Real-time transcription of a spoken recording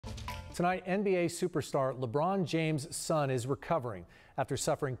Tonight, NBA superstar LeBron James' son is recovering after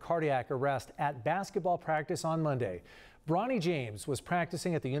suffering cardiac arrest at basketball practice on Monday. Bronny James was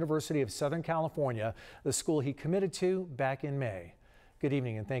practicing at the University of Southern California, the school he committed to back in May. Good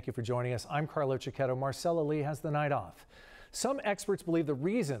evening and thank you for joining us. I'm Carlo Cicchetto. Marcella Lee has the night off. Some experts believe the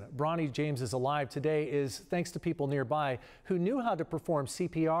reason Bronny James is alive today is thanks to people nearby who knew how to perform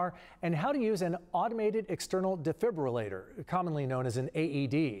CPR and how to use an automated external defibrillator, commonly known as an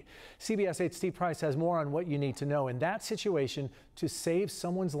AED. CBS 8's Steve Price has more on what you need to know in that situation to save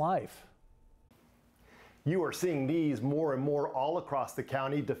someone's life. You are seeing these more and more all across the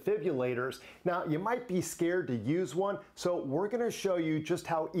county, defibrillators. Now, you might be scared to use one, so we're going to show you just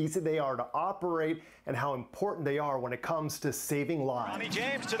how easy they are to operate and how important they are when it comes to saving lives. Bronny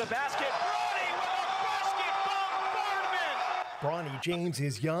James to the basket. Bronny with a basket bombardment! Bronny James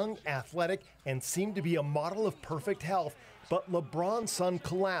is young, athletic, and seemed to be a model of perfect health. But LeBron's son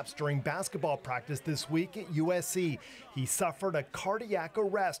collapsed during basketball practice this week at USC. He suffered a cardiac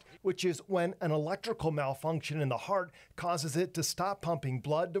arrest, which is when an electrical malfunction in the heart causes it to stop pumping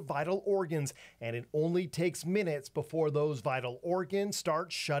blood to vital organs, and it only takes minutes before those vital organs start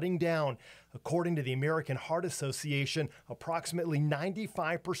shutting down. According to the American Heart Association, approximately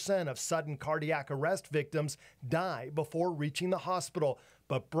 95% of sudden cardiac arrest victims die before reaching the hospital.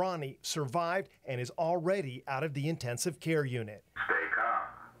 But Bronny survived and is already out of the intensive care unit. Stay calm.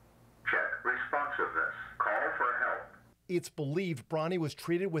 Check responsiveness. Call for help. It's believed Bronny was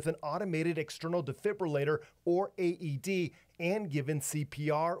treated with an automated external defibrillator, or AED, and given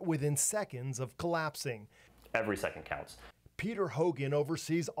CPR within seconds of collapsing. Every second counts. Peter Hogan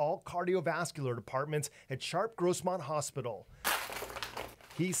oversees all cardiovascular departments at Sharp Grossmont Hospital.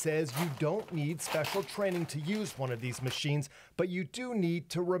 He says you don't need special training to use one of these machines, but you do need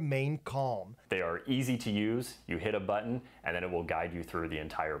to remain calm. They are easy to use. You hit a button and then it will guide you through the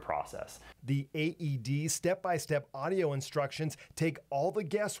entire process. The AED step-by-step audio instructions take all the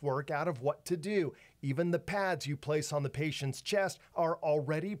guesswork out of what to do. Even the pads you place on the patient's chest are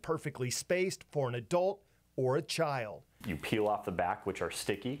already perfectly spaced for an adult or a child. You peel off the back, which are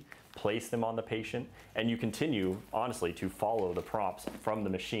sticky, place them on the patient, and you continue, honestly, to follow the prompts from the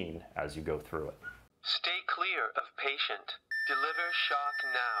machine as you go through it. Stay clear of patient. Deliver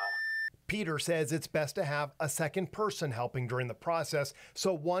shock now. Peter says it's best to have a second person helping during the process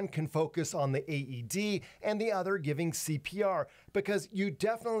so one can focus on the AED and the other giving CPR, because you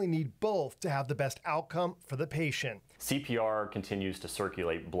definitely need both to have the best outcome for the patient. CPR continues to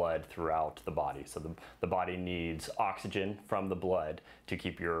circulate blood throughout the body, so the body needs oxygen from the blood to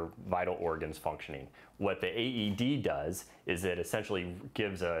keep your vital organs functioning. What the AED does is it essentially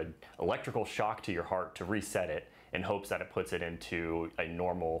gives an electrical shock to your heart to reset it in hopes that it puts it into a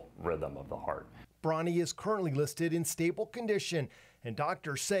normal rhythm of the heart. Bronny is currently listed in stable condition, and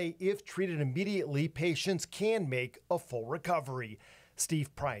doctors say if treated immediately, patients can make a full recovery.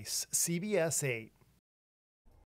 Steve Price, CBS 8.